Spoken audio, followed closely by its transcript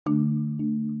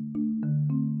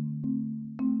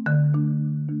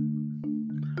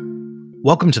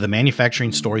Welcome to the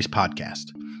Manufacturing Stories Podcast.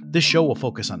 This show will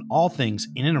focus on all things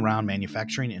in and around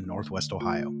manufacturing in Northwest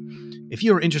Ohio. If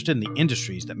you are interested in the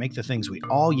industries that make the things we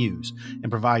all use and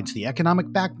provides the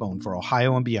economic backbone for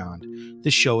Ohio and beyond,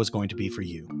 this show is going to be for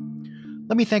you.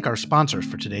 Let me thank our sponsors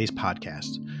for today's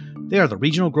podcast. They are the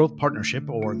Regional Growth Partnership,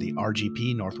 or the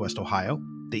RGP Northwest Ohio,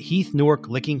 the Heath Newark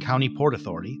Licking County Port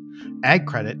Authority, Ag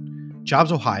Credit,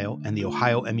 Jobs Ohio, and the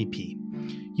Ohio MEP.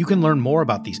 You can learn more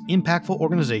about these impactful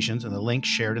organizations in the link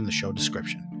shared in the show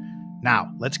description.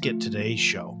 Now, let's get to today's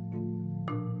show.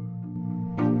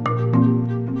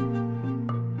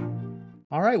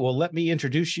 All right, well, let me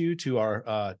introduce you to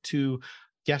our two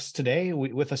guests today.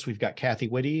 With us, we've got Kathy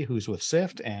Whitty, who's with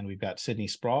SIFT, and we've got Sydney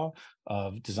Spraw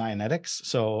of Designetics.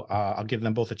 So I'll give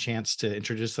them both a chance to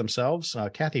introduce themselves.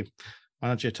 Kathy, why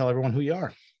don't you tell everyone who you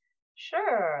are?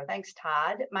 Sure. Thanks,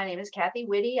 Todd. My name is Kathy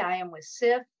Whitty. I am with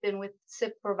SIFT, been with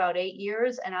SIFT for about 8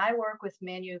 years, and I work with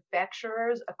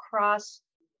manufacturers across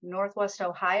Northwest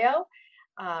Ohio.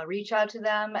 Reach out to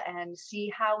them and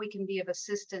see how we can be of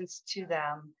assistance to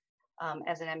them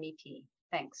as an MEP.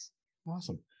 Thanks.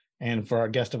 Awesome. And for our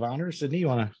guest of honor, Sydney, you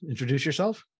want to introduce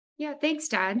yourself? Yeah, thanks,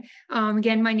 Todd.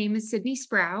 Again, my name is Sydney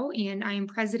Sprow, and I am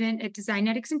president at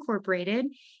Designetics Incorporated,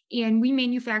 and we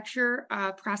manufacture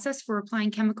a process for applying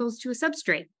chemicals to a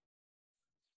substrate.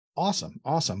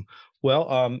 Awesome.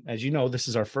 Well, as you know, this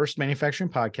is our first manufacturing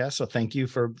podcast, so thank you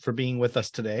for being with us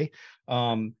today.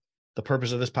 The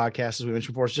purpose of this podcast, as we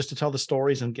mentioned before, is just to tell the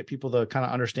stories and get people to kind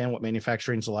of understand what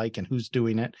manufacturing's like and who's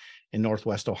doing it in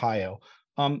Northwest Ohio.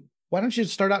 Why don't you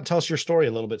start out and tell us your story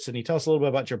a little bit, Sydney? Tell us a little bit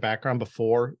about your background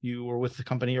before you were with the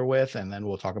company you're with, and then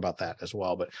we'll talk about that as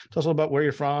well. But tell us a little about where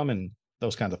you're from and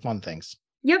those kinds of fun things.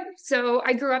 Yep. So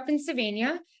I grew up in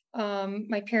Savannah.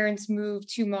 My parents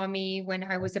moved to Maumee when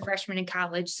I was a freshman in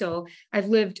college. So I've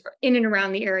lived in and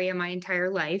around the area my entire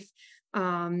life.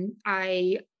 I've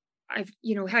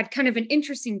had kind of an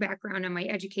interesting background on my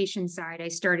education side. I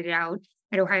started out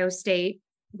at Ohio State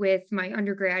with my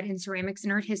undergrad in ceramics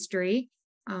and art history.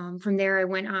 From there, I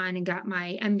went on and got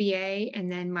my MBA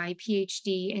and then my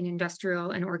PhD in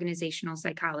industrial and organizational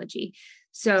psychology.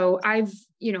 So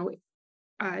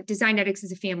Designetics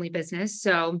is a family business.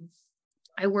 So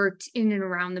I worked in and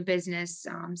around the business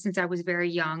since I was very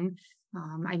young.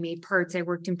 I made parts. I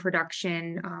worked in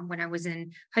production when I was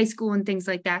in high school and things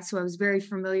like that. So I was very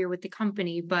familiar with the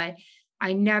company, but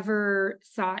I never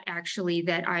thought actually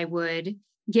that I would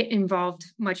get involved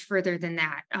much further than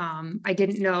that. I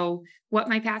didn't know what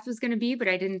my path was going to be, but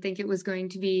I didn't think it was going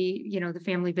to be, the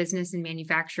family business and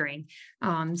manufacturing.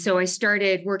 So I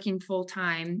started working full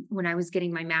time when I was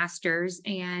getting my master's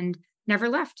and never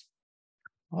left.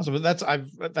 Awesome.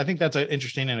 I think that's an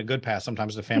interesting and a good path.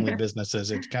 Sometimes the family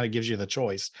businesses, it kind of gives you the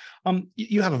choice.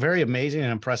 You have a very amazing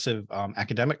and impressive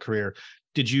academic career.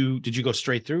 Did you go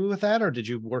straight through with that, or did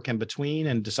you work in between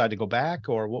and decide to go back,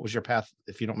 or what was your path,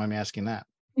 if you don't mind me asking that?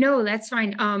 No, that's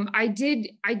fine. I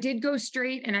did go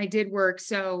straight and I did work.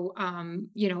 So,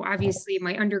 obviously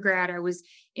my undergrad, I was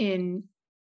in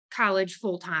college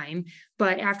full time,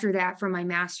 but after that, from my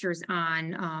master's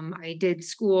on, I did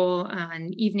school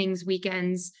on evenings,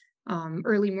 weekends,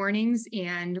 early mornings,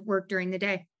 and worked during the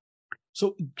day.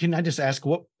 So can I just ask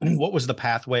what was the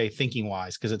pathway thinking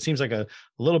wise? Because it seems like a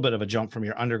little bit of a jump from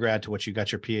your undergrad to what you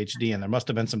got your PhD, and there must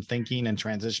have been some thinking and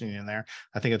transitioning in there.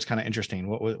 I think it's kind of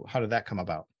interesting. How did that come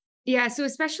about? Yeah. So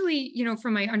especially,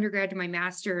 from my undergrad to my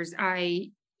master's, I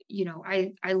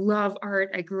love art.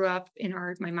 I grew up in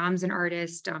art. My mom's an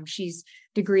artist. She's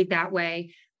degreed that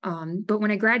way. But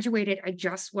when I graduated, I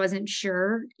just wasn't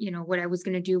sure, what I was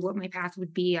going to do, what my path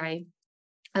would be.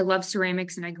 I love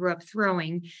ceramics and I grew up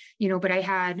throwing, but I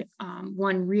had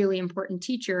one really important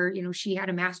teacher, she had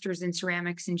a master's in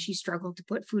ceramics and she struggled to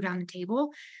put food on the table.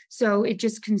 So it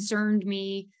just concerned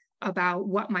me about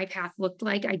what my path looked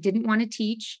like. I didn't want to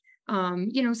teach,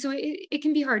 so it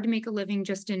can be hard to make a living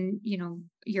just in,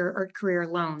 your art career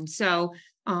alone. So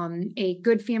a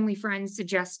good family friend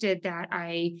suggested that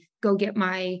I go get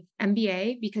my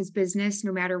MBA because business,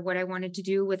 no matter what I wanted to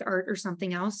do with art or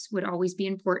something else, would always be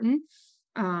important.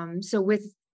 So with,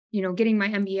 getting my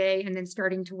MBA and then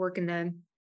starting to work in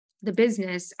the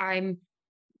business,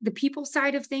 the people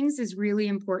side of things is really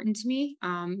important to me.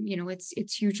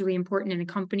 It's hugely important in a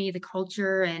company, the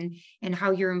culture and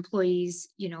how your employees,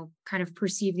 kind of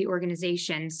perceive the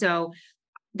organization. So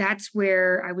that's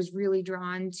where I was really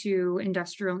drawn to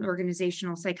industrial and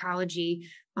organizational psychology,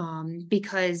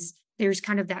 because there's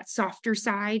kind of that softer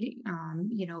side.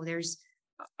 There's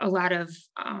a lot of,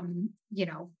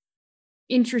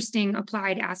 interesting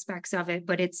applied aspects of it,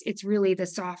 but it's really the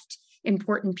soft,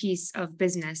 important piece of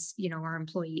business, our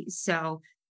employees. So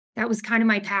that was kind of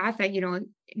my path that,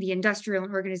 the industrial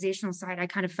and organizational side I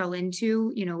kind of fell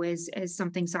into, as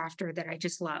something softer that I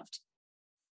just loved.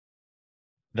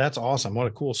 That's awesome. What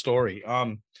a cool story.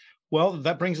 Well,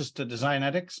 that brings us to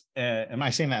Designetics. Am I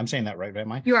saying that? I'm saying that right, am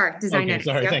I? You are Designetics. Okay,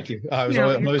 sorry, yep. thank you. I was No,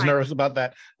 always, you're fine. nervous about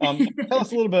that. Tell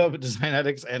us a little bit about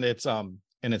Designetics and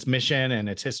its mission and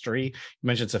its history. You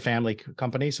mentioned it's a family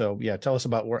company, so yeah, tell us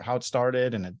about how it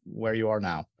started and where you are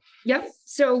now. Yep.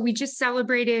 So we just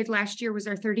celebrated, last year was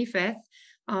our 35th.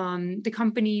 The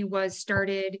company was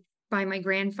started by my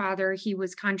grandfather. He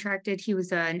was contracted. He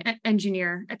was an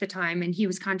engineer at the time, and he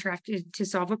was contracted to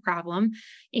solve a problem.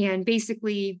 And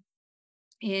basically,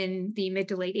 in the mid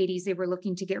to late 80s, they were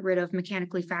looking to get rid of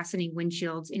mechanically fastening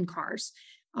windshields in cars.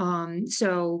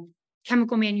 So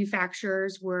chemical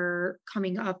manufacturers were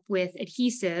coming up with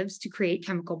adhesives to create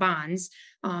chemical bonds,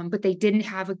 but they didn't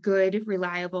have a good,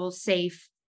 reliable, safe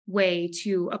way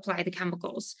to apply the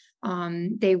chemicals.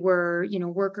 They were,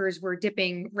 workers were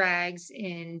dipping rags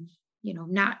in,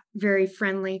 not very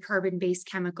friendly carbon-based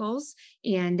chemicals,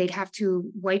 and they'd have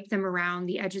to wipe them around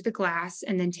the edge of the glass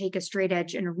and then take a straight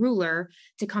edge and a ruler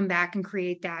to come back and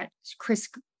create that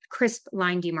crisp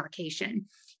line demarcation.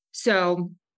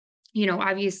 So,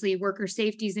 obviously worker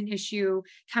safety is an issue,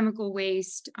 chemical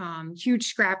waste, huge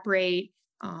scrap rate,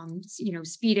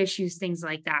 speed issues, things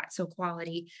like that. So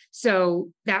quality.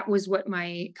 So that was what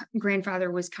my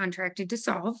grandfather was contracted to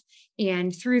solve.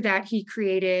 And through that, he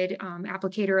created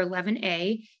Applicator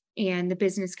 11A, and the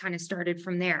business kind of started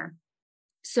from there.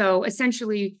 So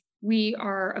essentially, we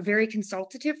are a very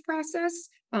consultative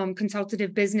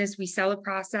business. We sell a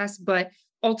process, but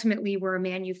ultimately we're a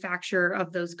manufacturer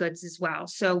of those goods as well.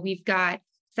 So we've got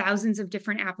thousands of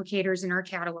different applicators in our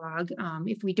catalog.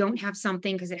 If we don't have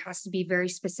something, because it has to be very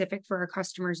specific for our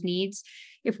customers' needs,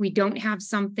 if we don't have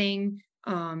something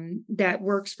that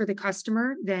works for the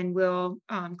customer, then we'll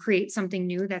create something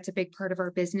new. That's a big part of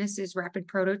our business, is rapid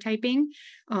prototyping.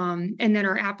 And then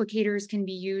our applicators can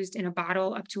be used in a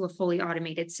bottle up to a fully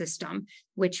automated system,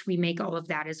 which we make all of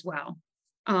that as well.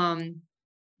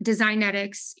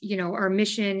 Designetics, our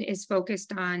mission is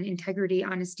focused on integrity,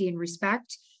 honesty, and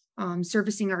respect.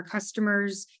 Servicing our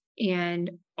customers and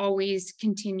always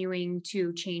continuing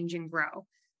to change and grow.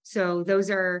 So those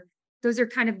are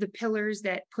kind of the pillars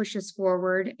that push us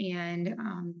forward, and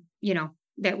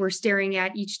that we're staring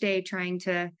at each day, trying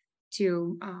to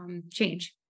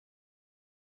change.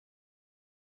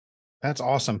 That's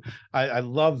awesome. I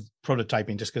love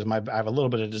prototyping just because I have a little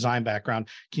bit of design background.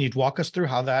 Can you walk us through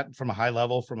how that, from a high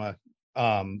level,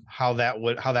 how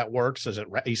that works?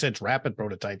 You said it's rapid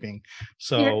prototyping,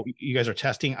 so yeah. You guys are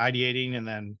testing, ideating, and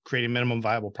then creating minimum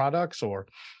viable products, or?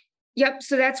 Yep.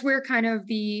 So that's where kind of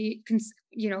the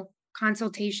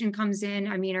consultation comes in.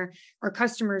 I mean, our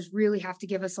customers really have to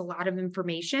give us a lot of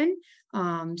information,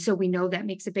 so we know that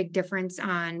makes a big difference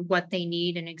on what they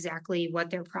need and exactly what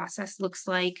their process looks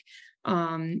like.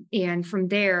 And from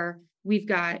there, we've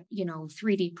got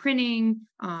 3D printing.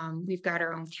 We've got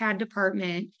our own CAD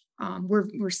department.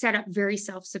 We're set up very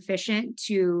self-sufficient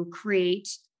to create,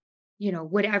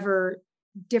 whatever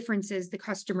differences the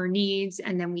customer needs,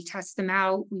 and then we test them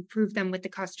out, we prove them with the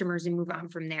customers, and move on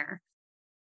from there.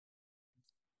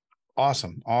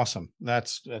 Awesome.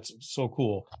 That's so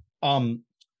cool.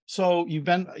 So you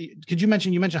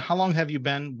mentioned how long have you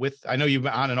been with? I know you've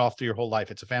been on and off through your whole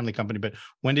life. It's a family company, but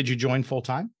when did you join full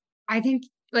time? I think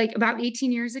like about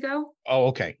 18 years ago. Oh,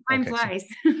 okay. Time flies.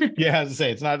 Yeah, as I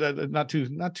say, it's not too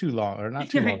long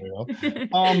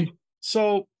ago.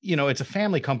 So, it's a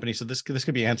family company, so this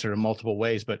could be answered in multiple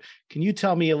ways, but can you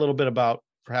tell me a little bit about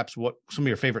perhaps what some of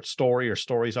your favorite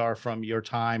stories are from your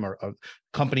time, or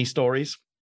company stories?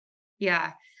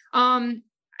 Yeah.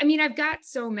 I mean, I've got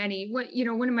so many.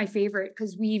 One of my favorite,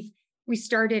 because we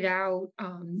started out,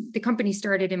 the company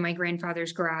started in my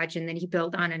grandfather's garage, and then he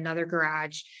built on another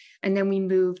garage. And then we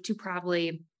moved to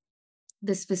probably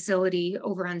this facility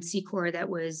over on Secor that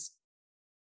was,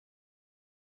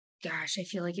 gosh, I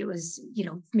feel like it was,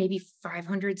 maybe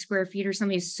 500 square feet or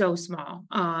something. It's so small.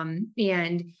 And,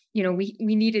 we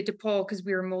needed to pull, because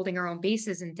we were molding our own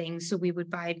bases and things. So we would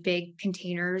buy big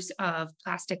containers of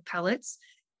plastic pellets,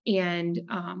 and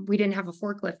we didn't have a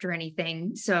forklift or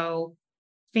anything. So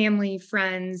family,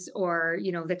 friends, or,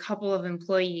 the couple of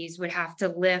employees would have to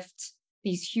lift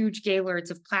these huge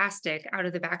gaylords of plastic out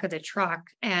of the back of the truck.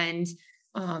 And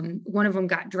one of them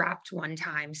got dropped one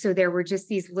time. So there were just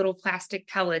these little plastic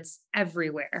pellets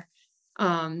everywhere.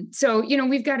 So,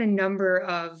 we've got a number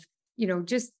of,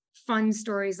 just fun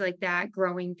stories like that,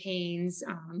 growing pains,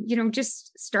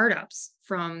 just startups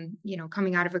from,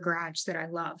 coming out of a garage that I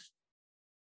love.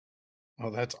 Oh,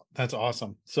 that's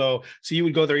awesome. So you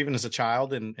would go there even as a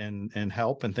child and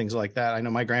help and things like that. I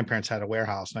know my grandparents had a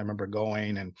warehouse, and I remember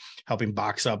going and helping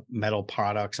box up metal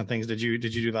products and things. Did you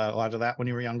do that, a lot of that when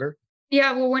you were younger?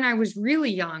 Yeah, well, when I was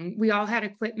really young, we all had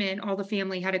equipment. All the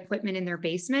family had equipment in their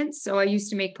basements. So I used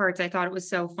to make parts. I thought it was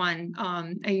so fun.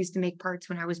 I used to make parts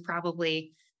when I was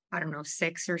probably, I don't know,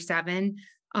 6 or 7.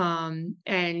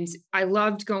 And I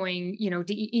loved going,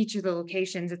 to each of the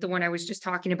locations. At the one I was just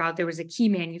talking about, there was a key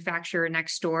manufacturer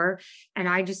next door. And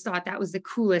I just thought that was the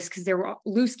coolest because there were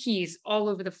loose keys all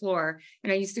over the floor.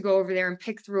 And I used to go over there and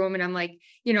pick through them. And I'm like,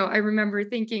 I remember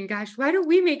thinking, gosh, why don't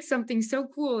we make something so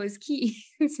cool as keys?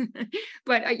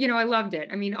 But I loved it.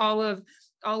 I mean, all of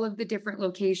the different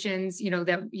locations,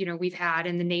 that, we've had,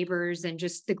 and the neighbors, and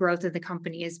just the growth of the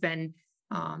company has been,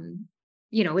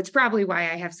 it's probably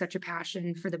why I have such a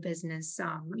passion for the business.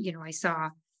 I saw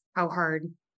how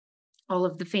hard all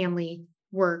of the family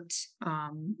worked,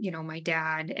 my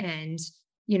dad, and,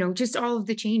 just all of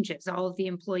the changes, all of the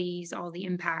employees, all the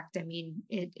impact. I mean,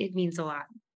 it means a lot.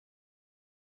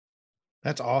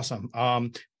 That's awesome.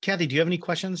 Kathy, do you have any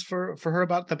questions for her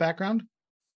about the background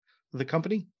of the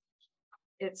company?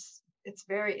 It's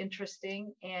very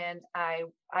interesting, and I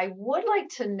would like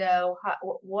to know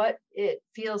what it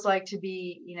feels like to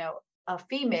be, a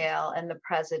female and the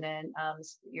president.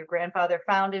 Your grandfather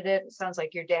founded it. It sounds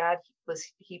like your dad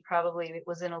he probably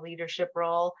was in a leadership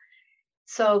role.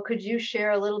 So could you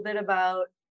share a little bit about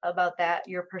that,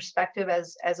 your perspective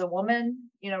as a woman,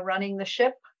 running the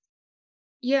ship?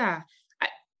 Yeah. I,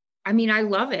 I mean, I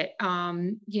love it.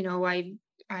 I'm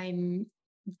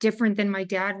different than my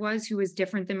dad was, who was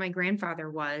different than my grandfather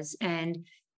was. And,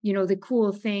 the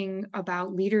cool thing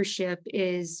about leadership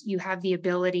is you have the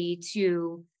ability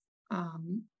to,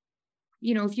 um,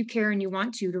 if you care and you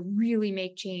want to really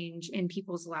make change in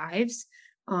people's lives,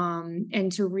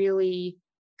 and to really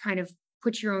kind of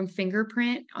put your own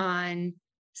fingerprint on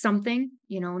something,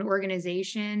 an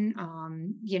organization,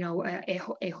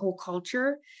 a whole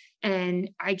culture. And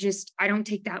I don't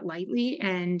take that lightly.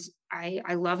 And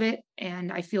I love it.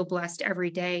 And I feel blessed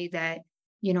every day that,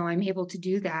 I'm able to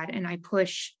do that. And I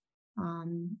push,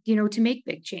 to make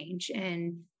big change,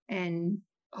 and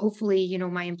hopefully,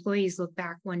 my employees look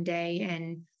back one day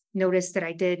and notice that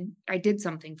I did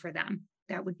something for them.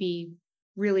 That would be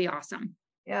really awesome.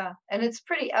 Yeah, and it's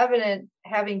pretty evident,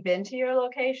 having been to your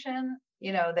location,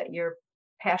 that you're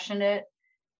passionate.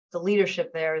 The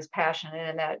leadership there is passionate,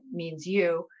 and that means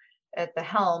you at the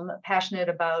helm, passionate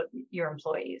about your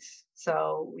employees.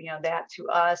 So, that to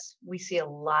us, we see a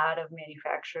lot of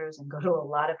manufacturers and go to a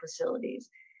lot of facilities,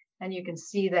 and you can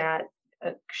see that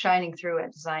shining through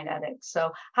at Designetics.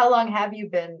 So how long have you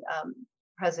been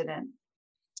president,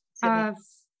 Sydney?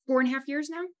 4.5 years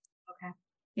now. Okay.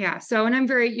 Yeah. So, and I'm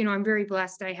very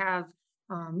blessed. I have,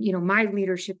 my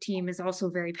leadership team is also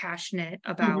very passionate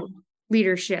about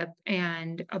leadership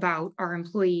and about our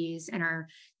employees, and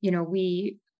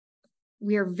we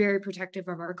are very protective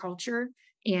of our culture.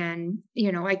 And,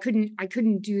 I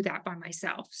couldn't do that by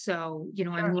myself. So, I'm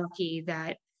Sure. lucky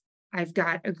that I've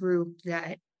got a group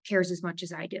that cares as much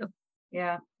as I do.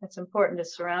 Yeah, it's important to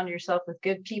surround yourself with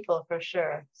good people for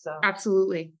sure. So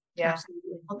Absolutely. yeah.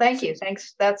 Absolutely. Well, thank you.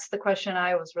 Thanks. That's the question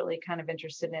I was really kind of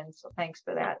interested in. So thanks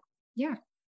for that. Yeah.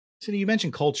 So you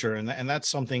mentioned culture, and that's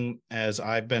something, as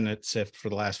I've been at SIFT for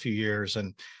the last few years,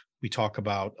 and we talk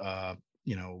about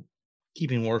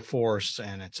keeping workforce,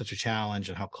 and it's such a challenge,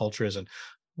 and how culture is. And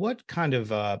what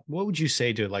would you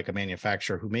say to like a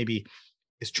manufacturer who maybe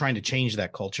is trying to change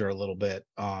that culture a little bit,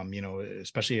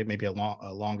 especially at maybe a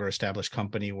longer established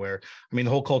company where, I mean,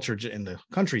 the whole culture in the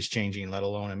country's changing, let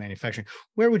alone in manufacturing.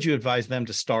 Where would you advise them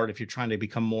to start if you're trying to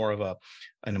become more of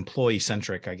an employee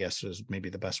centric, I guess is maybe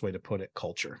the best way to put it,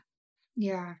 culture?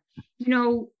 Yeah.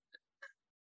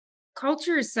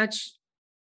 Culture is such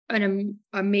an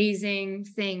amazing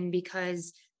thing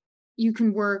because you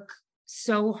can work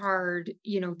so hard,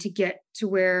 to get to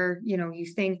where, you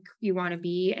think you want to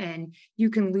be, and you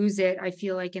can lose it, I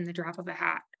feel like, in the drop of a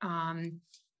hat.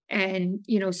 And,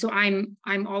 so I'm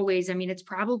always, I mean, it's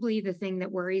probably the thing that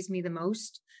worries me the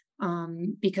most,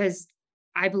 because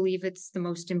I believe it's the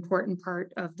most important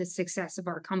part of the success of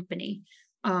our company.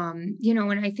 And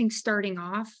I think starting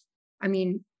off, I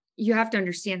mean, you have to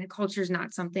understand that culture is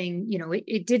not something,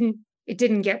 it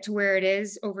didn't get to where it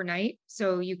is overnight.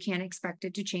 So you can't expect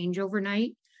it to change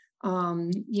overnight.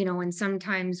 And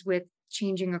sometimes with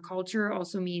changing a culture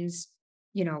also means,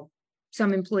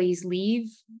 some employees leave,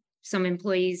 some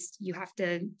employees, you have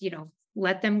to,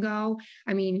 let them go.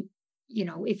 I mean,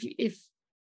 if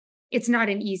it's not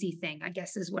an easy thing, I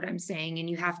guess is what I'm saying. And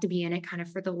you have to be in it kind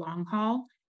of for the long haul,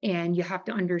 and you have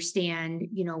to understand,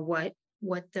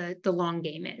 what the long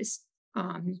game is.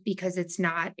 Because it's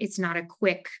not a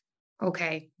quick,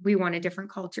 okay, we want a different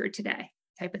culture today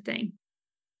type of thing.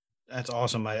 That's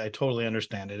awesome. I totally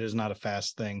understand. It is not a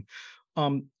fast thing.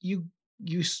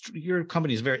 Your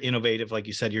company is very innovative. Like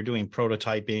you said, you're doing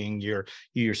prototyping. You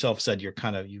yourself said your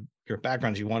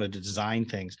backgrounds, you wanted to design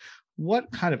things.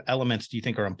 What kind of elements do you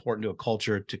think are important to a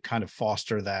culture to kind of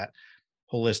foster that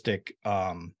holistic,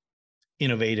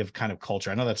 innovative kind of culture?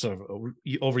 I know that's a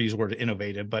overused word,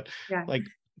 innovative, but Yeah. like,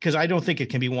 because I don't think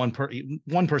it can be one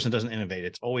person doesn't innovate.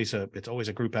 It's always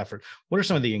a group effort. What are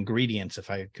some of the ingredients, if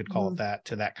I could call it that,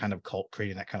 to that kind of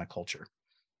creating that kind of culture?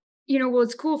 Well,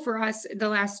 it's cool for us. The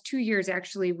last 2 years,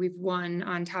 actually, we've won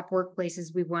on top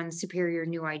workplaces. We've won Superior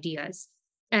New Ideas.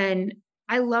 And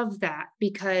I love that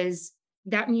because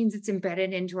that means it's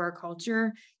embedded into our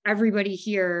culture. Everybody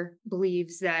here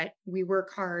believes that we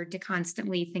work hard to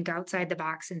constantly think outside the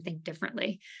box and think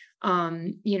differently.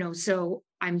 So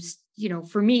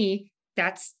for me,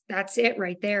 that's it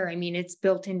right there. I mean, it's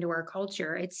built into our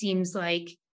culture. It seems like,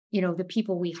 the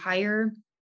people we hire,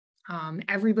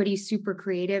 everybody's super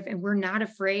creative, and we're not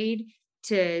afraid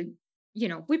to,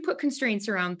 we put constraints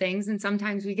around things, and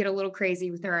sometimes we get a little crazy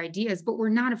with our ideas, but we're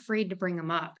not afraid to bring them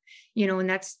up, and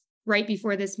that's right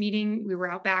before this meeting. We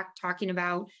were out back talking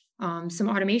about some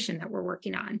automation that we're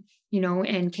working on,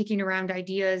 and kicking around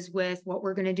ideas with what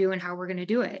we're going to do and how we're going to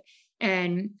do it.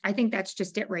 And I think that's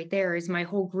just it right there. Is my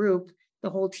whole group, the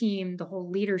whole team, the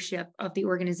whole leadership of the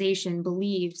organization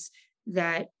believes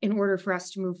that in order for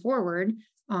us to move forward,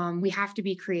 we have to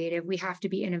be creative, we have to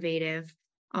be innovative.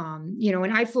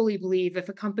 And I fully believe if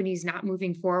a company's not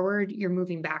moving forward, you're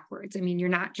moving backwards. I mean, you're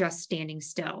not just standing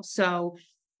still. So,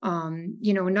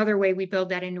 another way we build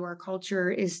that into our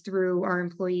culture is through our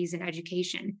employees and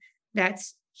education.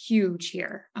 That's huge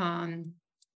here.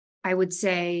 I would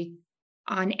say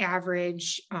on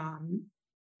average,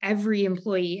 every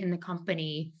employee in the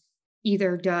company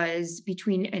either does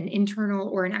between an internal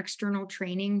or an external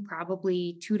training,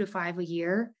 probably 2 to 5 a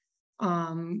year.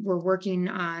 We're working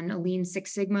on a Lean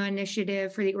Six Sigma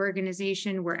initiative for the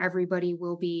organization where everybody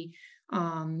will be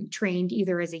trained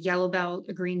either as a yellow belt,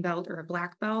 a green belt, or a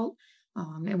black belt.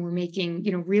 And we're making,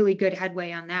 really good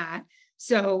headway on that.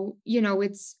 So,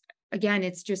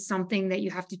 it's just something that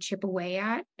you have to chip away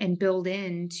at and build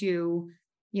into,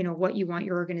 what you want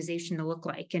your organization to look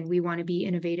like. And we want to be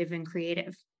innovative and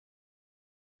creative.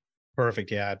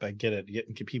 Perfect. Yeah, I get it.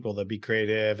 Getting people to be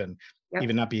creative and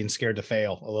even not being scared to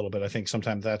fail a little bit. I think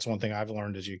sometimes that's one thing I've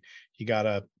learned is you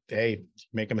gotta, hey,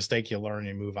 make a mistake, you learn,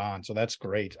 you move on. So that's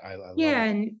great. I love it.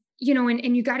 And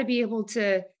you got to be able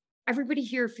to. Everybody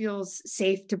here feels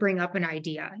safe to bring up an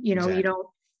idea. Exactly.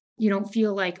 You don't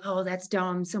feel like, oh, that's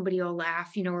dumb, somebody will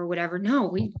laugh, or whatever. No,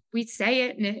 we say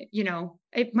it, and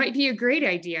it might be a great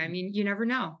idea. I mean, you never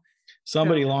know.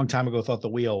 Somebody a long time ago thought the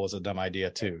wheel was a dumb idea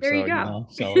too. There you go.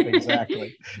 So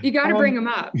exactly. You got to bring them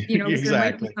up, because there might be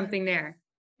Exactly. something there.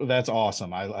 That's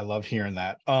awesome. I love hearing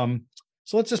that.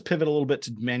 So let's just pivot a little bit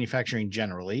to manufacturing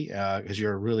generally, because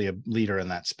you're really a leader in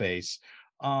that space.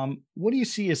 What do you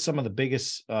see as some of the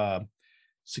biggest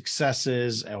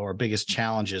successes or biggest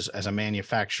challenges as a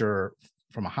manufacturer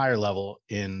from a higher level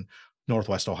in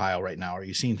Northwest Ohio right now? Are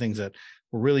you seeing things that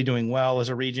we're really doing well as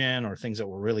a region, or things that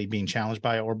we're really being challenged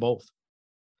by, or both?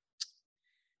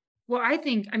 Well, I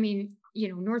mean,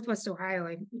 Northwest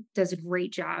Ohio does a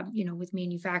great job, with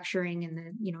manufacturing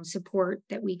and the, support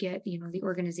that we get, the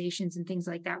organizations and things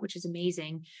like that, which is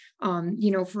amazing.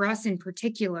 For us in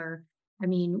particular, I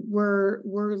mean, we're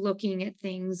looking at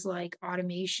things like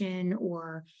automation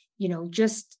or,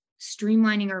 just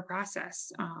streamlining our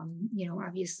process.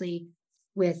 Obviously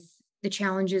with the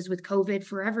challenges with COVID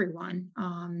for everyone,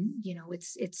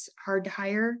 it's hard to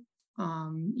hire,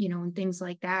 and things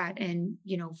like that. And,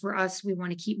 for us, we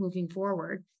want to keep moving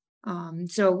forward.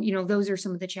 So, those are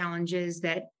some of the challenges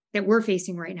that we're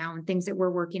facing right now and things that we're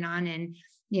working on. And,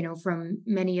 from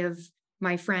many of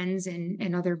my friends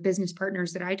and other business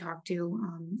partners that I talk to,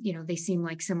 they seem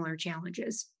like similar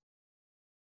challenges.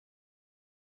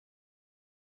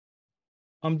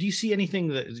 Do you see anything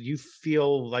that you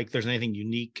feel like there's anything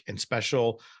unique and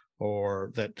special,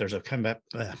 or that there's a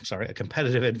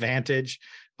competitive advantage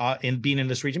in being in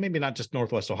this region? Maybe not just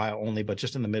Northwest Ohio only, but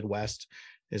just in the Midwest.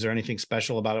 Is there anything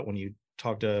special about it when you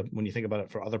think about it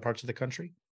for other parts of the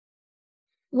country?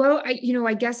 Well,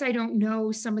 I guess I don't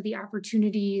know some of the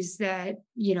opportunities that,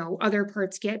 other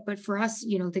parts get, but for us,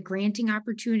 the granting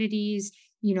opportunities,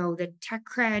 the tech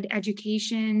cred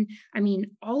education, I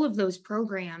mean, all of those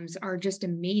programs are just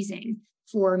amazing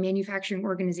for manufacturing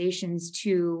organizations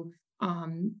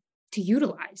um, to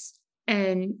utilize.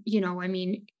 And, I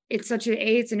mean, it's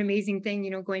an amazing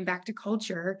thing, going back to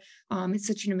culture. It's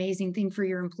such an amazing thing for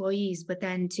your employees, but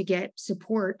then to get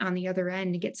support on the other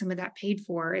end to get some of that paid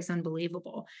for is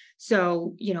unbelievable.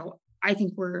 So, I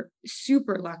think we're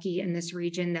super lucky in this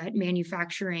region that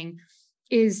manufacturing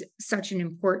is such an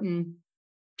important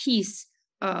piece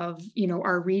of,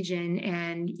 our region.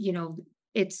 And,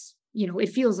 it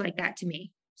feels like that to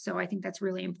me. So I think that's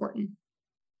really important.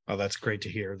 Oh, that's great to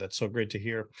hear. That's so great to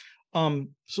hear.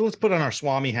 So let's put on our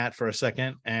Swami hat for a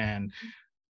second and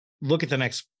look at the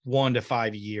next 1 to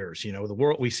 5 years. The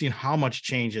world, we've seen how much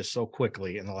changes so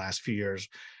quickly in the last few years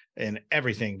and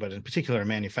everything, but in particular in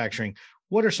manufacturing.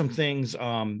 What are some things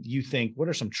you think, what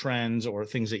are some trends or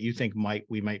things that you think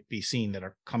we might be seeing that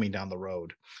are coming down the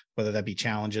road, whether that be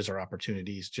challenges or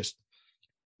opportunities? Just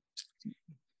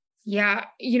Yeah,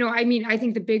 I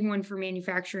think the big one for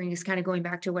manufacturing is kind of going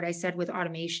back to what I said with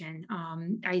automation.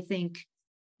 I think,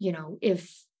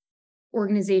 if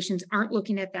organizations aren't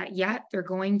looking at that yet, they're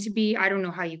going to be. I don't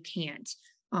know how you can't.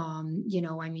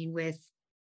 With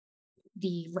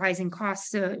the rising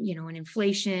costs, and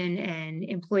inflation and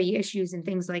employee issues and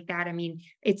things like that. I mean,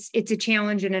 it's a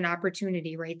challenge and an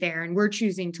opportunity right there, and we're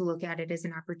choosing to look at it as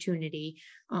an opportunity.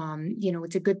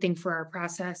 It's a good thing for our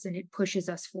process, and it pushes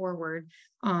us forward.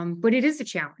 But it is a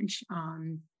challenge.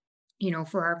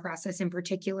 For our process in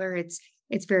particular,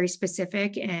 it's very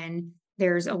specific, and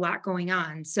there's a lot going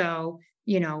on. So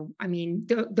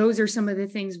those are some of the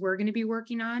things we're going to be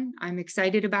working on. I'm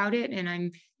excited about it. And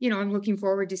I'm looking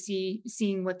forward to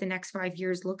seeing what the next 5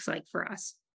 years looks like for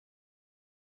us.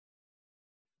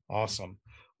 awesome.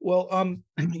 Well,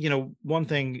 one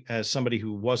thing as somebody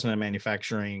who wasn't in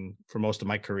manufacturing for most of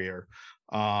my career,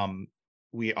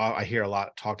 I hear a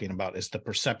lot talking about is the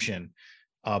perception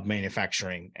of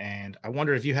manufacturing. And I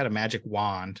wonder if you had a magic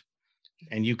wand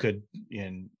and you could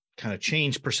kind of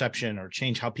change perception or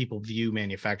change how people view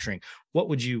manufacturing, what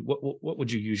would you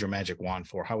use your magic wand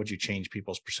for? How would you change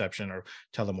people's perception or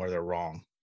tell them where they're wrong?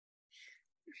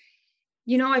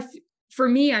 For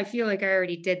me, I feel like I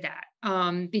already did that.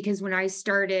 Because when I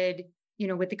started,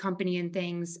 with the company and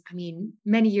things, I mean,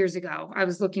 many years ago, I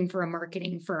was looking for a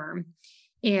marketing firm,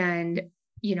 and,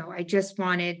 I just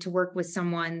wanted to work with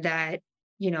someone that,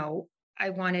 I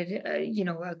wanted,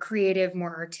 a creative,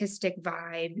 more artistic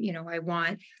vibe.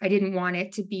 I didn't want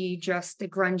it to be just the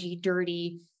grungy,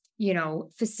 dirty,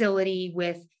 facility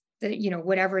with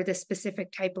whatever the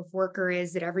specific type of worker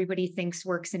is that everybody thinks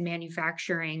works in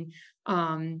manufacturing.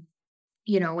 And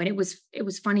it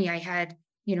was funny. I had,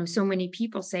 so many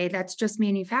people say that's just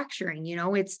manufacturing,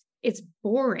 it's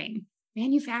boring.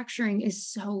 Manufacturing is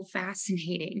so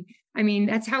fascinating. I mean,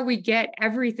 that's how we get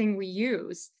everything we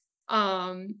use.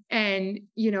 I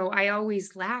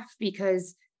always laugh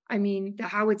because I mean, the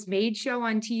How It's Made show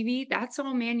on TV, that's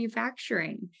all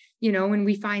manufacturing, and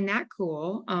we find that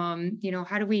cool.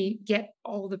 How do we get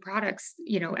all the products,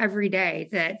 every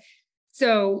day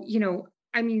so,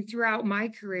 throughout my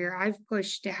career, I've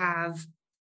pushed to have,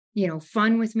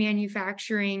 fun with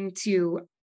manufacturing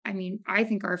I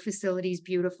think our facility is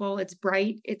beautiful. It's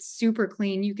bright. It's super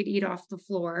clean. You could eat off the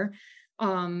floor.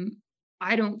 Um,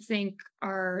 I don't think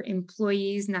our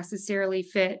employees necessarily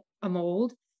fit a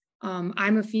mold.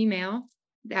 I'm a female.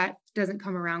 That doesn't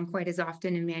come around quite as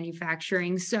often in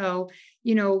manufacturing. So,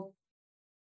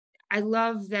 I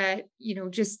love that,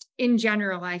 just in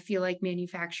general, I feel like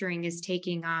manufacturing is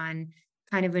taking on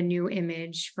kind of a new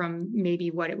image from maybe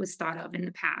what it was thought of in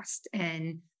the past.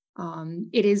 And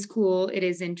it is cool, it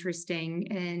is interesting,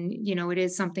 and it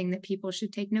is something that people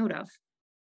should take note of.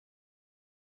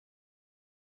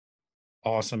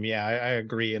 Awesome. Yeah, I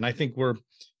agree. And I think we're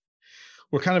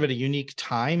kind of at a unique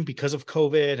time because of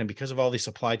COVID and because of all these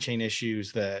supply chain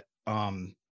issues that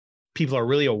people are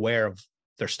really aware of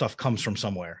their stuff comes from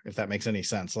somewhere, if that makes any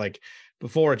sense. Like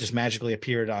before, it just magically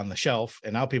appeared on the shelf,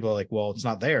 and now people are like, well, it's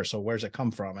not there, so where's it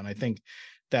come from? And I think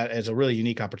that is a really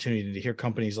unique opportunity to hear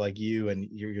companies like you and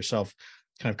yourself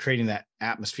kind of creating that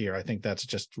atmosphere. I think that's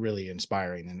just really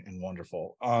inspiring and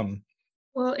wonderful.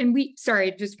 Well, and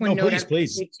sorry, just one No, note please, I would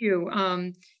please. say too.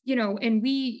 And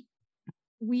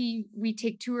we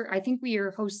take tour. I think we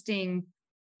are hosting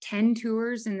 10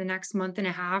 tours in the next month and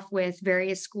a half with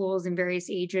various schools and various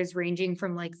ages, ranging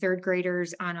from like third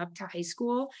graders on up to high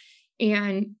school.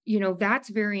 And, that's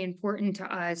very important to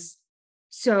us.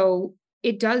 So,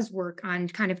 it does work on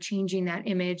kind of changing that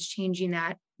image, changing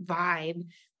that vibe,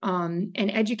 and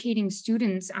educating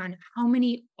students on how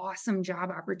many awesome job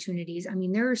opportunities. I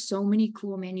mean, there are so many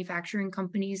cool manufacturing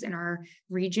companies in our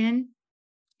region,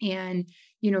 and,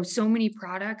 so many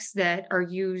products that are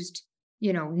used,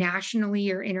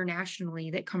 nationally or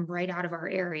internationally, that come right out of our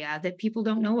area that people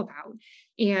don't know about.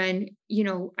 And,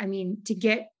 I mean, to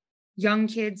get young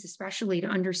kids especially to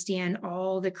understand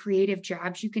all the creative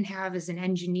jobs you can have as an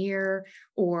engineer,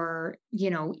 or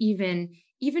even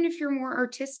if you're more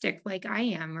artistic like I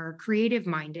am, or creative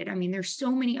minded. I mean, there's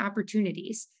so many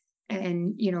opportunities.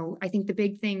 And I think the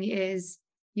big thing is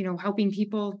helping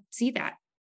people see that,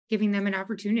 giving them an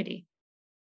opportunity.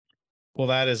 Well,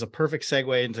 that is a perfect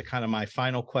segue into kind of my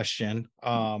final question.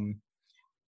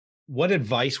 What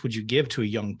advice would you give to a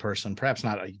young person, perhaps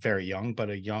not a very young, but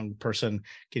a young person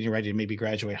getting ready to maybe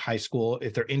graduate high school,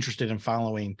 if they're interested in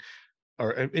following,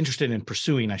 or interested in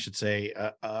pursuing, I should say,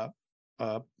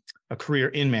 a career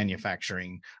in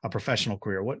manufacturing, a professional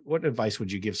career? What advice would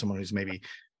you give someone who's maybe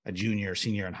a junior or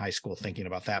senior in high school thinking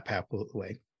about that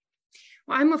pathway?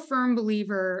 Well, I'm a firm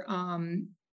believer.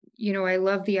 I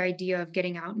love the idea of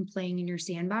getting out and playing in your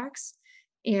sandbox.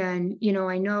 And,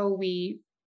 I know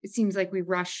it seems like we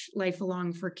rush life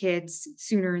along for kids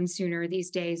sooner and sooner these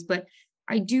days, but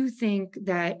I do think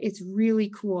that it's really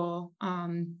cool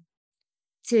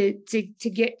to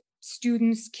get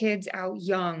students, kids out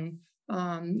young.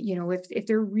 If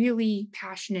they're really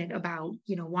passionate about,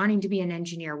 wanting to be an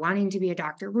engineer, wanting to be a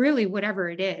doctor, really whatever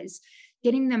it is,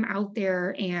 getting them out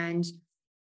there and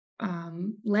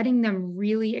letting them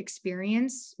really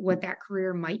experience what that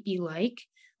career might be like,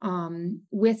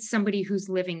 with somebody who's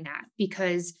living that.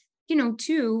 Because,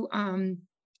 again,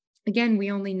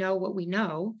 we only know what we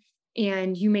know.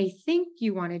 And you may think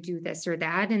you want to do this or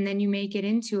that, and then you may get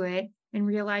into it and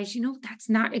realize, that's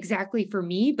not exactly for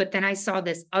me. But then I saw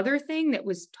this other thing that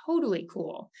was totally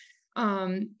cool.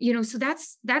 So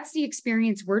that's the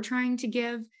experience we're trying to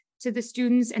give to the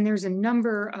students. And there's a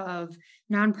number of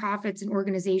nonprofits and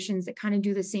organizations that kind of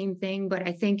do the same thing. But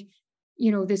I think,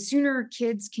 the sooner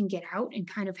kids can get out and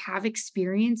kind of have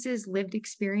experiences, lived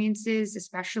experiences,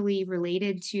 especially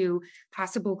related to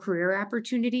possible career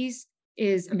opportunities,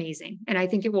 is amazing. And I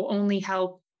think it will only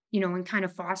help, and kind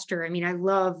of foster. I mean, I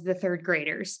love the third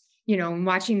graders, and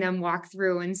watching them walk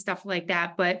through and stuff like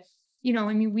that. But,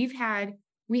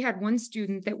 we had one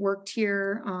student that worked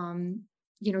here,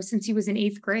 since he was in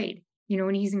 8th grade,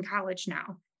 and he's in college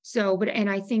now. So, and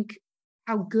I think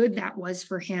how good that was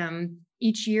for him.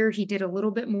 Each year he did a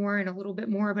little bit more and a little bit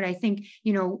more, but I think,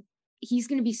 he's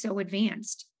going to be so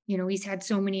advanced. He's had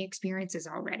so many experiences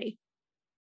already.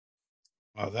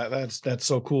 Oh, that's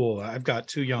so cool. I've got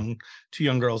two young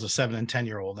girls, a 7 and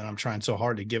 10-year-old, and I'm trying so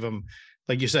hard to give them,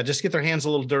 like you said, just get their hands a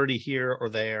little dirty here or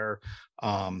there.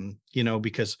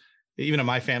 Because even in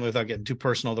my family, without getting too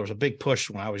personal, there was a big push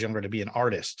when I was younger to be an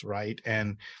artist, right?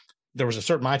 And there was a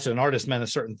certain mindset, an artist meant a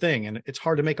certain thing, and it's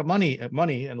hard to make money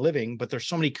and living, but there's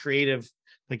so many creative,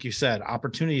 like you said,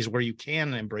 opportunities where you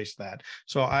can embrace that.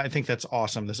 So I think that's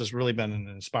awesome. This has really been an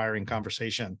inspiring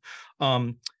conversation.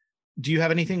 Do you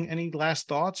have any last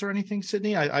thoughts or anything,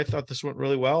 Sydney? I thought this went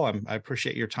really well. I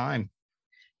appreciate your time.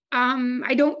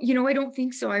 I don't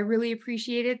think so. I really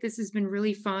appreciate it. This has been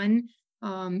really fun.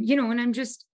 And I'm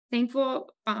just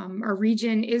thankful. Our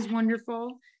region is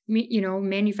wonderful.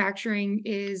 Manufacturing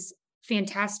is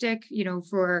fantastic,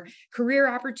 for career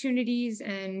opportunities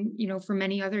and, for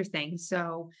many other things.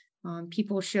 So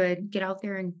people should get out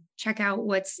there and check out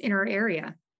what's in our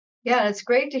area. Yeah, it's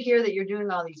great to hear that you're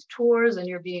doing all these tours and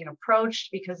you're being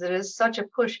approached, because it is such a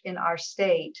push in our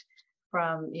state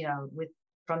from the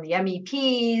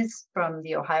MEPs, from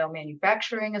the Ohio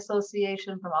Manufacturing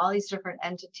Association, from all these different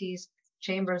entities,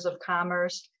 chambers of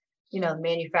commerce,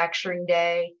 Manufacturing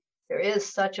Day. There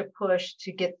is such a push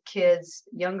to get kids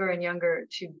younger and younger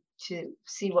to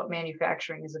see what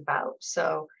manufacturing is about.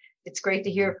 So it's great to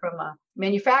hear from a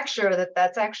manufacturer that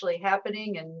that's actually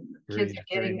happening and kids are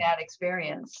getting that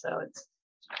experience. So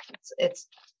it's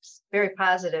very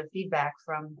positive feedback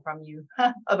from you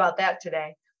about that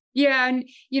today. Yeah. And,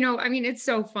 it's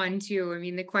so fun too.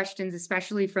 The questions,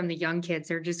 especially from the young kids,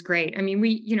 are just great.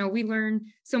 We learn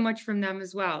so much from them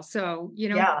as well. So,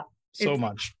 yeah, so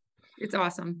much. It's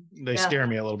awesome. They scare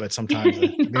me a little bit sometimes, to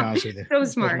be honest with you. So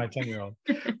smart. My 10-year-old.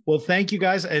 Well, thank you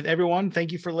guys, and everyone.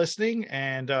 Thank you for listening.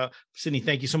 And Sydney,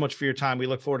 thank you so much for your time. We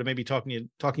look forward to maybe talking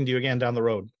to you again down the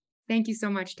road. Thank you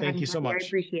so much. Thank you so much. I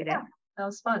appreciate it. That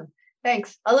was fun.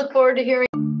 Thanks. I look forward to hearing.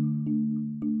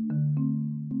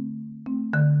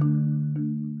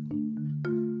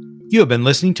 You have been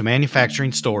listening to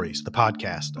Manufacturing Stories, the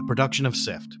podcast, a production of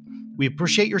SIFT. We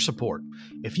appreciate your support.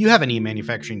 If you have any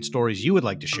manufacturing stories you would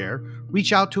like to share,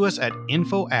 reach out to us at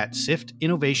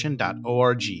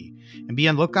info@siftinnovation.org and be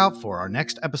on the lookout for our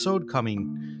next episode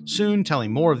coming soon,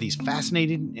 telling more of these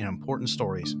fascinating and important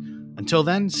stories. Until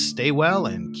then, stay well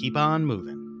and keep on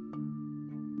moving.